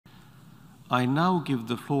I now give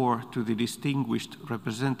the floor to the distinguished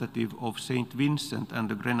representative of Saint Vincent and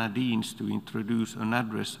the Grenadines to introduce an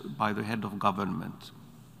address by the head of government.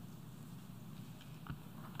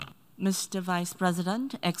 Mr. Vice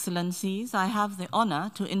President, Excellencies, I have the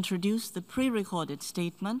honor to introduce the pre-recorded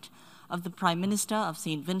statement of the Prime Minister of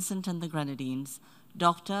Saint Vincent and the Grenadines,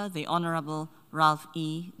 Dr. the Honorable Ralph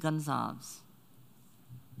E. Gonsalves.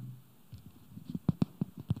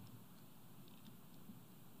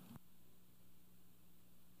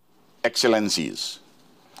 Excellencies,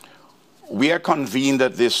 we are convened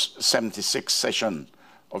at this 76th session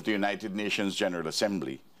of the United Nations General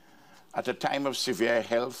Assembly at a time of severe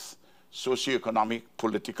health, socioeconomic,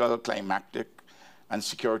 political, climatic, and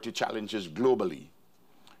security challenges globally,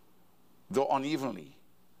 though unevenly,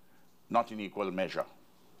 not in equal measure.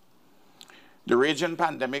 The raging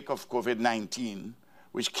pandemic of COVID-19,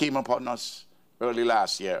 which came upon us early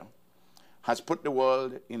last year, has put the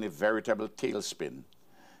world in a veritable tailspin,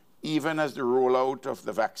 even as the rollout of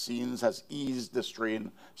the vaccines has eased the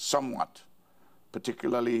strain somewhat,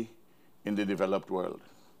 particularly in the developed world.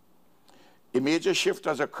 A major shift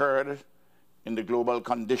has occurred in the global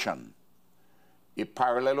condition. A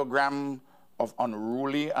parallelogram of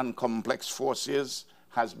unruly and complex forces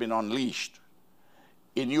has been unleashed.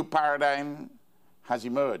 A new paradigm has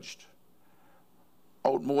emerged.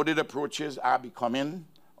 Outmoded approaches are becoming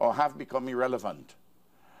or have become irrelevant.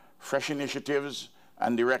 Fresh initiatives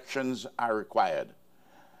and directions are required,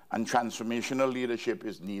 and transformational leadership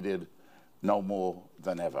is needed now more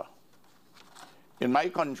than ever. In my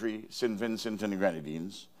country, Saint Vincent and the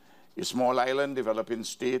Grenadines, a small island developing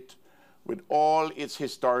state with all its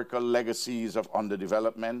historical legacies of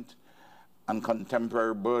underdevelopment and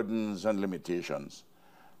contemporary burdens and limitations,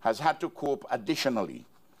 has had to cope additionally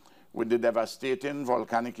with the devastating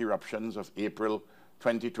volcanic eruptions of April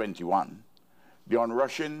 2021, the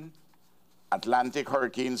onrushing Atlantic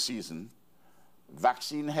hurricane season,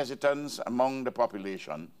 vaccine hesitance among the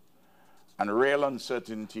population, and real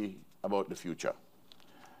uncertainty about the future.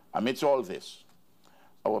 Amidst all this,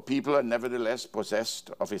 our people are nevertheless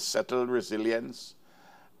possessed of a settled resilience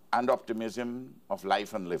and optimism of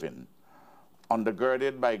life and living,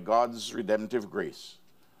 undergirded by God's redemptive grace,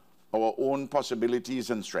 our own possibilities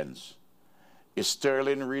and strengths, a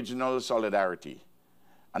sterling regional solidarity,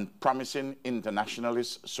 and promising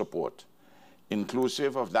internationalist support,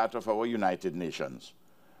 inclusive of that of our United Nations,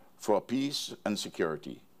 for peace and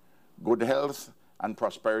security, good health and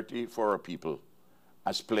prosperity for our people,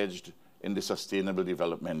 as pledged in the Sustainable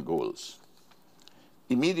Development Goals.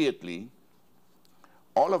 Immediately,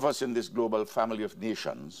 all of us in this global family of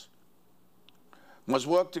nations must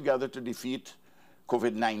work together to defeat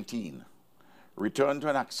COVID-19, return to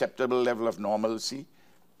an acceptable level of normalcy,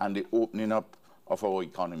 and the opening up of our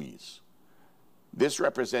economies. This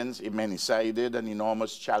represents a many-sided and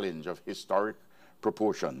enormous challenge of historic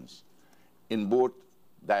proportions in both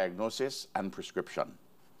diagnosis and prescription.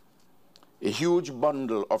 A huge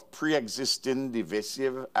bundle of pre-existing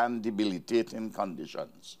divisive and debilitating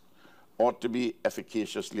conditions ought to be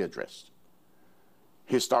efficaciously addressed.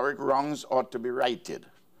 Historic wrongs ought to be righted,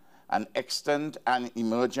 and extant and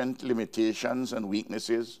emergent limitations and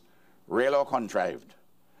weaknesses, real or contrived,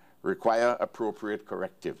 require appropriate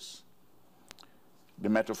correctives. The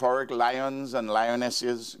metaphoric lions and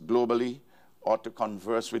lionesses globally ought to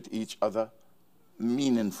converse with each other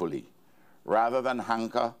meaningfully, rather than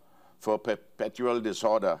hanker for perpetual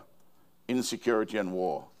disorder, insecurity, and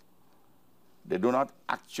war. They do not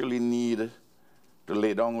actually need to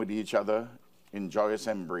lay down with each other in joyous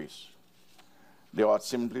embrace. They ought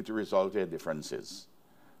simply to resolve their differences,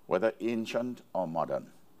 whether ancient or modern,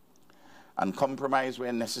 and compromise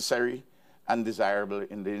where necessary and desirable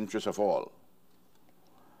in the interest of all.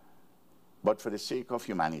 But for the sake of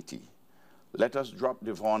humanity, let us drop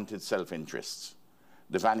the vaunted self-interests,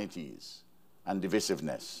 the vanities, and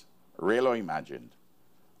divisiveness, real or imagined,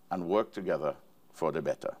 and work together for the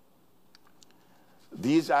better.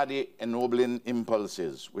 These are the ennobling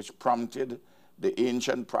impulses which prompted the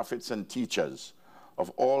ancient prophets and teachers of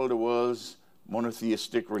all the world's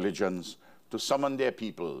monotheistic religions to summon their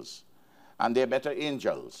peoples and their better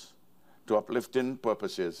angels to uplifting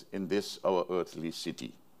purposes in this our earthly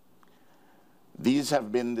city. These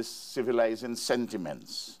have been the civilizing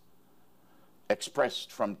sentiments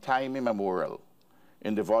expressed from time immemorial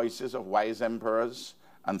in the voices of wise emperors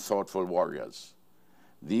and thoughtful warriors.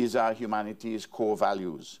 These are humanity's core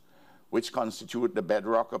values, which constitute the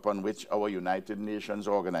bedrock upon which our United Nations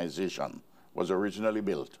organization was originally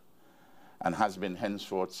built and has been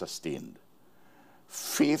henceforth sustained.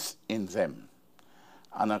 Faith in them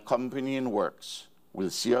and accompanying works will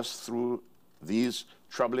see us through these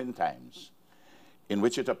troubling times in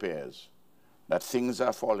which it appears that things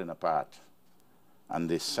are falling apart and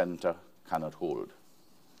the center cannot hold.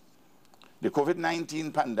 The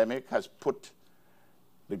COVID-19 pandemic has put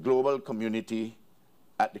the global community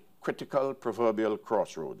at the critical proverbial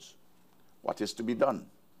crossroads. What is to be done?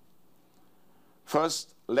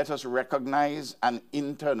 First, let us recognize and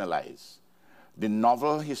internalize the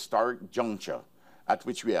novel historic juncture at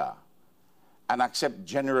which we are, and accept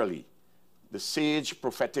generally the sage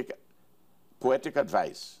poetic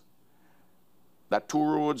advice that two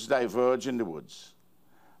roads diverge in the woods,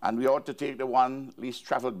 and we ought to take the one least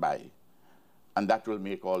traveled by, and that will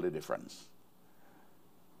make all the difference.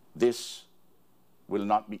 This will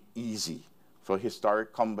not be easy for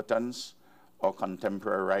historic combatants or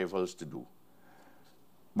contemporary rivals to do,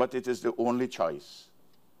 but it is the only choice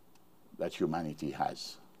that humanity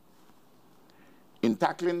has. In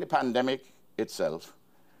tackling the pandemic itself,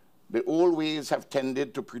 the old ways have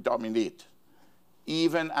tended to predominate,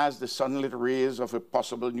 even as the sunlit rays of a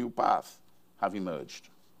possible new path have emerged.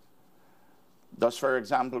 Thus, for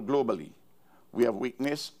example, globally, we have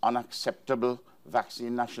witnessed unacceptable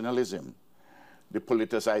vaccine nationalism, the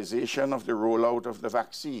politicization of the rollout of the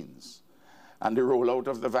vaccines, and the rollout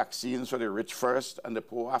of the vaccines for the rich first and the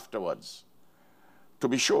poor afterwards. To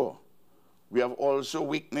be sure, we have also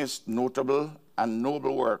witnessed notable and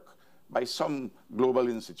noble work by some global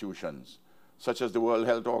institutions, such as the World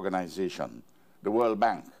Health Organization, the World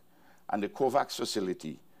Bank, and the COVAX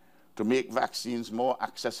facility, to make vaccines more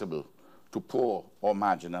accessible to poor or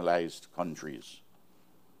marginalized countries.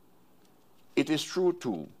 It is true,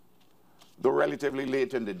 too, though relatively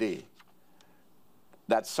late in the day,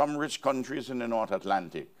 that some rich countries in the North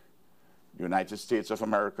Atlantic, the United States of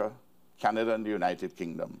America, Canada, and the United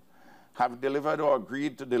Kingdom, have delivered or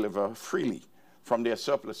agreed to deliver freely from their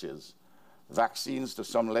surpluses vaccines to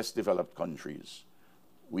some less developed countries.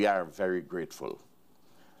 We are very grateful.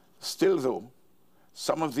 Still, though,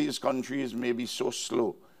 some of these countries may be so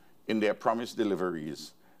slow in their promised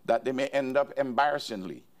deliveries that they may end up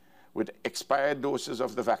embarrassingly with expired doses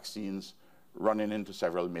of the vaccines running into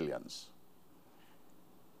several millions.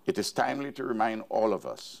 It is timely to remind all of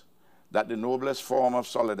us that the noblest form of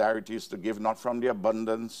solidarity is to give not from the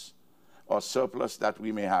abundance or surplus that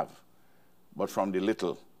we may have, but from the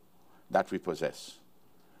little that we possess.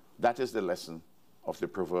 That is the lesson of the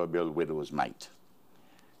proverbial widow's mite.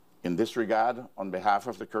 In this regard, on behalf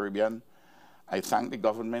of the Caribbean, I thank the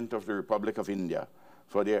government of the Republic of India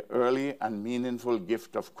for their early and meaningful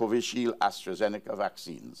gift of Covishield AstraZeneca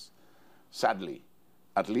vaccines. Sadly,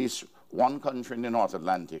 at least one country in the North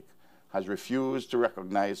Atlantic has refused to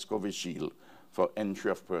recognize Covishield for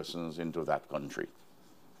entry of persons into that country.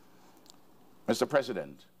 Mr.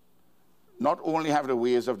 President, not only have the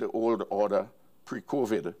ways of the old order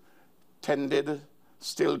pre-COVID tended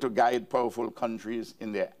still to guide powerful countries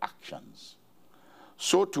in their actions,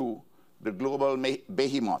 so too the global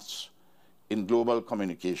behemoths in global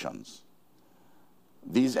communications.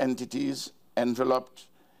 These entities, enveloped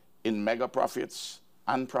in mega profits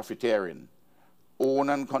and profiteering, own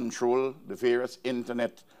and control the various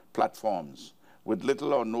internet platforms with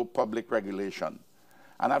little or no public regulation,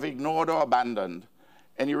 and have ignored or abandoned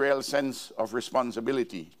any real sense of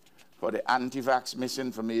responsibility for the anti-vax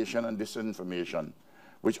misinformation and disinformation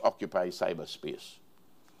which occupy cyberspace.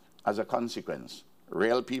 As a consequence,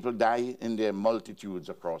 real people die in their multitudes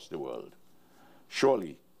across the world.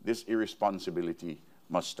 Surely, this irresponsibility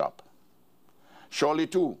must stop. Surely,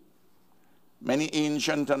 too, many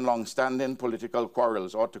ancient and long-standing political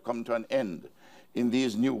quarrels ought to come to an end in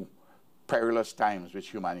these new perilous times which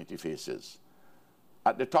humanity faces.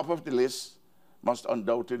 At the top of the list must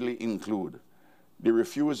undoubtedly include the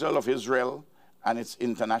refusal of Israel and its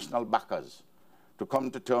international backers to come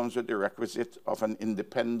to terms with the requisite of an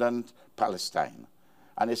independent Palestine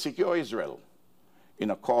and a secure Israel in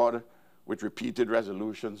accord with repeated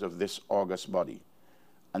resolutions of this august body.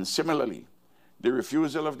 And similarly, the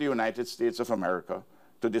refusal of the United States of America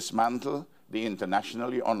to dismantle the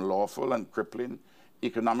internationally unlawful and crippling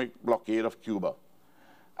economic blockade of Cuba,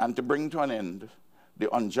 and to bring to an end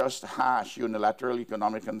the unjust, harsh, unilateral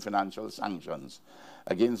economic and financial sanctions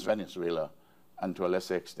against Venezuela and, to a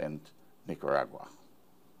lesser extent, Nicaragua.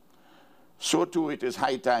 So too, it is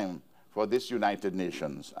high time for this United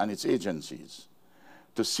Nations and its agencies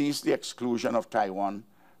to cease the exclusion of Taiwan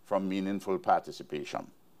from meaningful participation.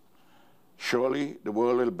 Surely the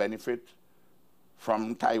world will benefit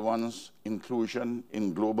from Taiwan's inclusion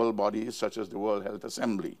in global bodies such as the World Health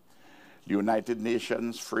Assembly, the United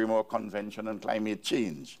Nations Framework Convention on Climate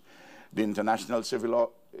Change, the International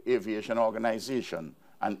Civil Aviation Organization,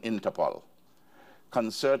 and Interpol.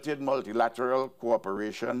 Concerted multilateral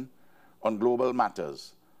cooperation on global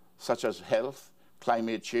matters such as health,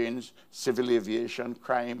 climate change, civil aviation,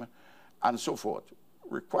 crime, and so forth,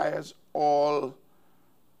 requires all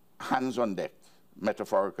hands on deck,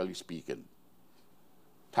 metaphorically speaking.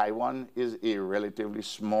 Taiwan is a relatively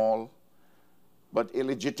small but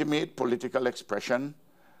illegitimate political expression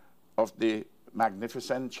of the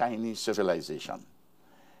magnificent Chinese civilization.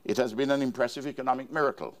 It has been an impressive economic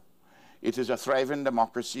miracle. It is a thriving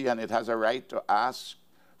democracy, and it has a right to ask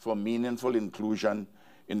for meaningful inclusion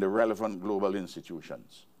in the relevant global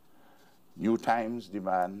institutions. New times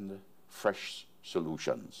demand fresh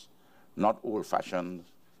solutions, not old-fashioned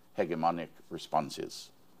hegemonic responses.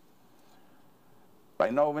 By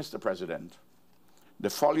now, Mr. President, the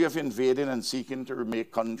folly of invading and seeking to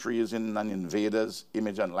remake countries in an invader's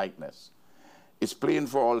image and likeness is plain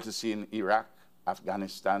for all to see in Iraq,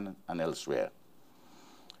 Afghanistan, and elsewhere.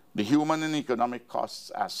 The human and economic costs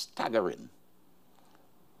are staggering.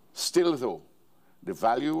 Still, though, the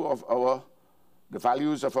values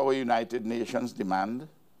of our United Nations demand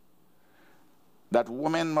that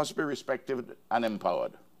women must be respected and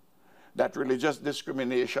empowered, that religious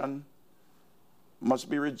discrimination must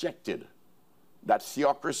be rejected, that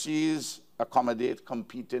theocracies accommodate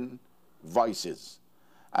competing voices,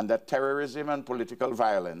 and that terrorism and political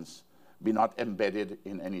violence be not embedded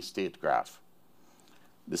in any statecraft.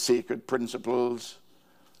 The sacred principles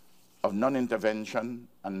of non-intervention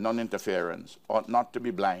and non-interference ought not to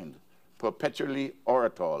be blind, perpetually or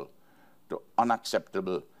at all, to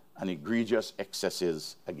unacceptable and egregious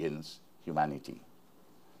excesses against humanity.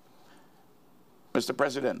 Mr.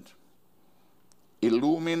 President, a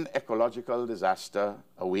looming ecological disaster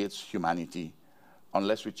awaits humanity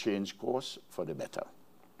unless we change course for the better.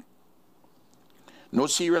 No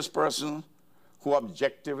serious person who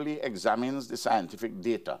objectively examines the scientific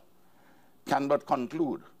data can but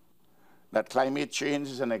conclude that climate change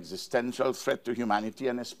is an existential threat to humanity,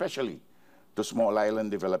 and especially to small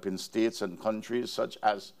island developing states and countries such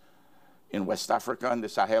as in West Africa and the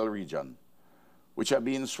Sahel region, which are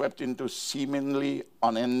being swept into seemingly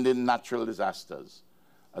unending natural disasters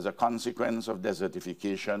as a consequence of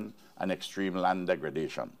desertification and extreme land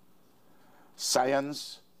degradation.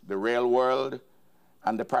 Science, the real world,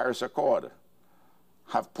 and the Paris Accord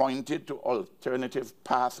have pointed to alternative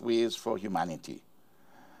pathways for humanity.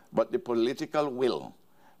 But the political will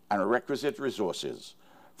and requisite resources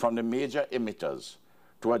from the major emitters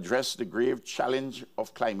to address the grave challenge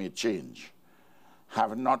of climate change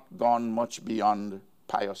have not gone much beyond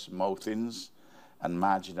pious mouthings and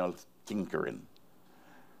marginal tinkering.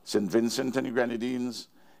 St. Vincent and the Grenadines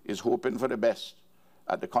is hoping for the best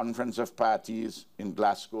at the Conference of Parties in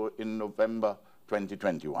Glasgow in November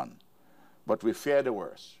 2021. But we fear the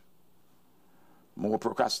worst: more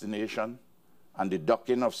procrastination and the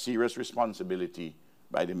ducking of serious responsibility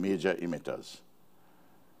by the major emitters.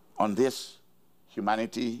 On this,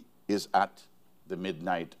 humanity is at the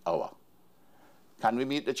midnight hour. Can we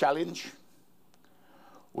meet the challenge?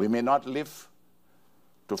 We may not live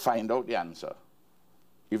to find out the answer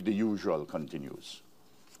if the usual continues.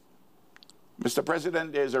 Mr.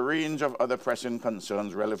 President, there is a range of other pressing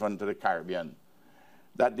concerns relevant to the Caribbean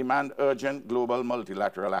that demand urgent global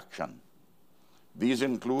multilateral action. These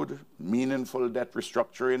include meaningful debt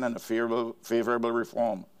restructuring and a favorable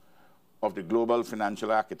reform of the global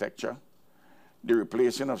financial architecture, the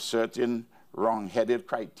replacing of certain wrong-headed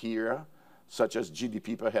criteria, such as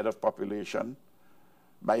GDP per head of population,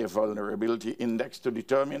 by a vulnerability index to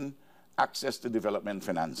determine access to development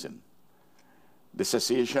financing, the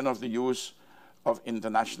cessation of the use of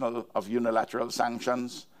unilateral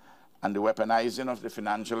sanctions, and the weaponizing of the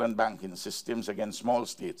financial and banking systems against small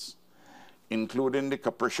states, including the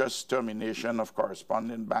capricious termination of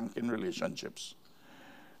corresponding banking relationships,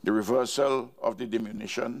 the reversal of the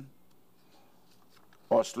diminution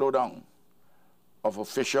or slowdown of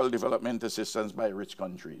official development assistance by rich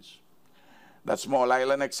countries, that small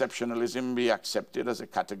island exceptionalism be accepted as a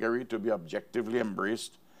category to be objectively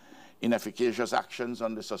embraced in efficacious actions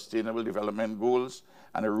on the Sustainable Development Goals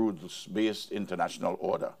and a rules-based international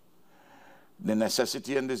order, the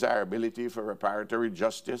necessity and desirability for reparatory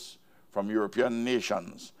justice from European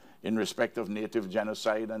nations in respect of native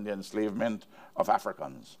genocide and the enslavement of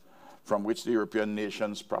Africans, from which the European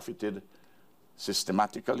nations profited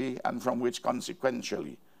systematically and from which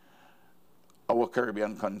consequentially our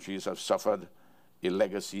Caribbean countries have suffered a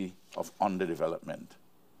legacy of underdevelopment,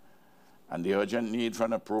 and the urgent need for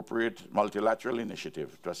an appropriate multilateral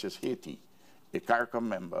initiative to assist Haiti, a CARICOM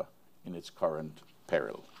member, in its current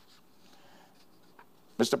peril.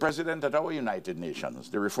 Mr. President, at our United Nations,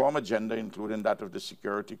 the reform agenda, including that of the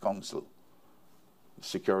Security Council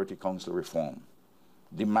reform,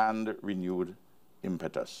 demand renewed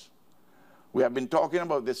impetus. We have been talking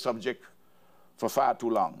about this subject for far too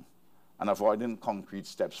long and avoiding concrete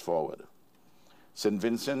steps forward. St.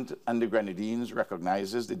 Vincent and the Grenadines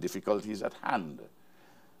recognizes the difficulties at hand,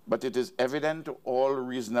 but it is evident to all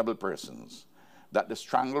reasonable persons that the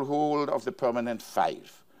stranglehold of the permanent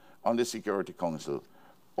five on the Security Council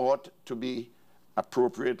ought to be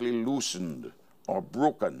appropriately loosened or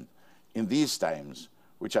broken in these times,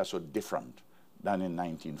 which are so different than in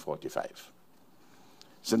 1945.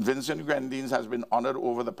 St. Vincent and Grenadines has been honored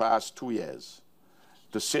over the past 2 years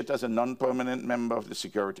to sit as a non-permanent member of the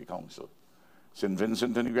Security Council. St.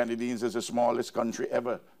 Vincent and the Grenadines is the smallest country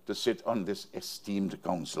ever to sit on this esteemed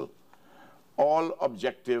council. All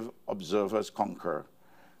objective observers concur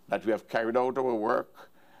that we have carried out our work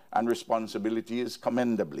and responsibilities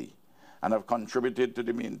commendably and have contributed to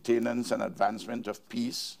the maintenance and advancement of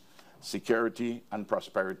peace, security, and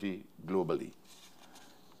prosperity globally.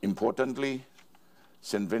 Importantly,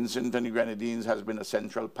 St. Vincent and the Grenadines has been a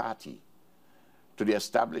central party to the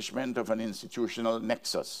establishment of an institutional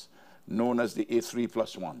nexus known as the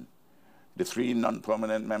A3+1, the 3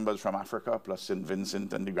 non-permanent members from Africa plus St.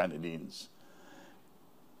 Vincent and the Grenadines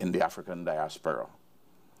in the African diaspora.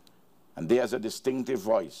 And they has a distinctive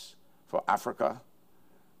voice for Africa,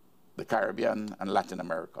 the Caribbean, and Latin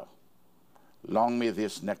America. Long may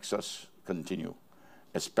this nexus continue,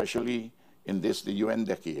 especially in this, the UN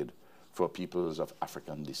decade for peoples of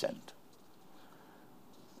African descent.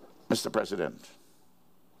 Mr. President,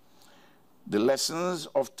 the lessons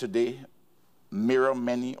of today mirror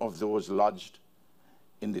many of those lodged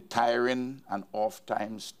in the tiring and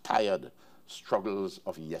oft-times tired struggles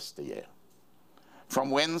of yesteryear, from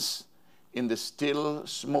whence, in the still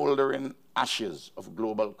smoldering ashes of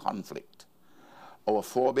global conflict, our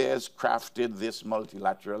forebears crafted this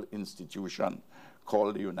multilateral institution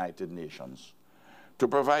called the United Nations to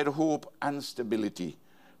provide hope and stability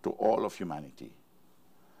to all of humanity.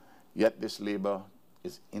 Yet this labor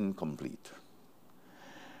is incomplete.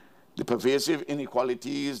 The pervasive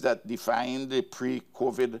inequalities that defined the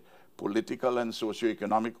pre-COVID political and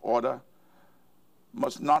socioeconomic order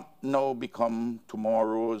must not now become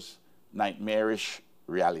tomorrow's nightmarish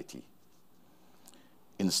reality.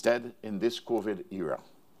 Instead, in this COVID era,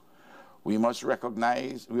 we must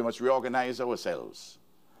reorganize ourselves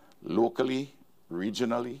locally,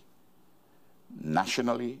 regionally,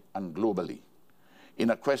 nationally, and globally in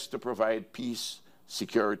a quest to provide peace,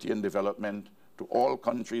 security, and development to all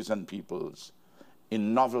countries and peoples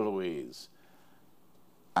in novel ways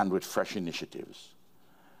and with fresh initiatives.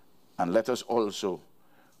 And let us also,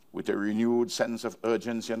 with a renewed sense of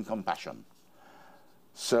urgency and compassion,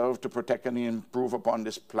 serve to protect and improve upon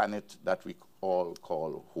this planet that we all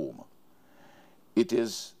call home. It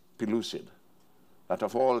is pellucid that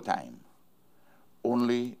of all time,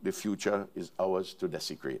 only the future is ours to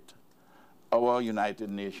desecrate. Our United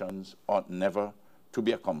Nations ought never to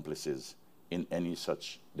be accomplices in any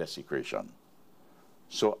such desecration.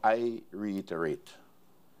 So I reiterate,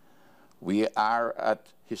 we are at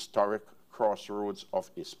historic crossroads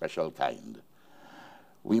of a special kind.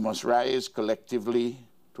 We must rise collectively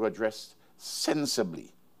to address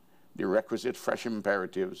sensibly the requisite fresh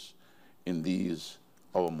imperatives in these,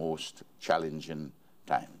 our most challenging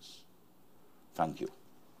times. Thank you.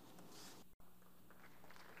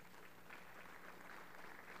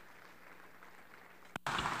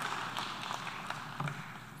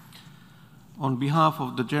 On behalf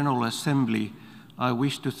of the General Assembly, I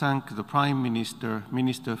wish to thank the Prime Minister,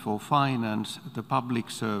 Minister for Finance, the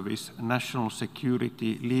Public Service, National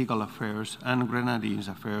Security, Legal Affairs and Grenadines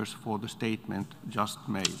Affairs for the statement just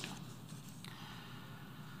made.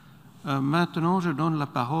 Maintenant, je donne la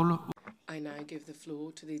parole. I now give the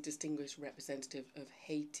floor to the distinguished representative of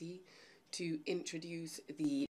Haiti to introduce the